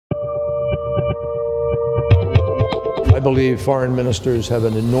believe foreign ministers have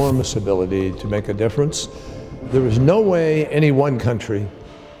an enormous ability to make a difference. There is no way any one country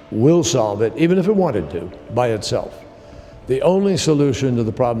will solve it, even if it wanted to, by itself. The only solution to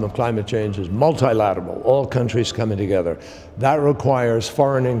the problem of climate change is multilateral, all countries coming together. That requires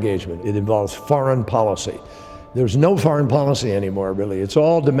foreign engagement. It involves foreign policy. There's no foreign policy anymore, really. It's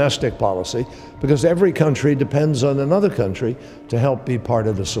all domestic policy, because every country depends on another country to help be part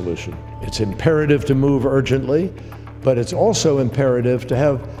of the solution. It's imperative to move urgently, but it's also imperative to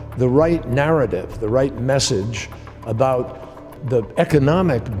have the right narrative, the right message about the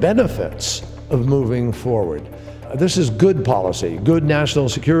economic benefits of moving forward. This is good policy, good national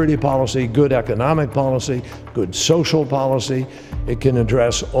security policy, good economic policy, good social policy. It can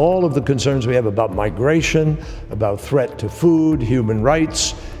address all of the concerns we have about migration, about threat to food, human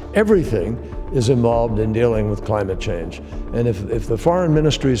rights. Everything is involved in dealing with climate change. And if the foreign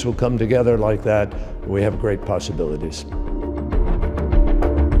ministries will come together like that, we have great possibilities.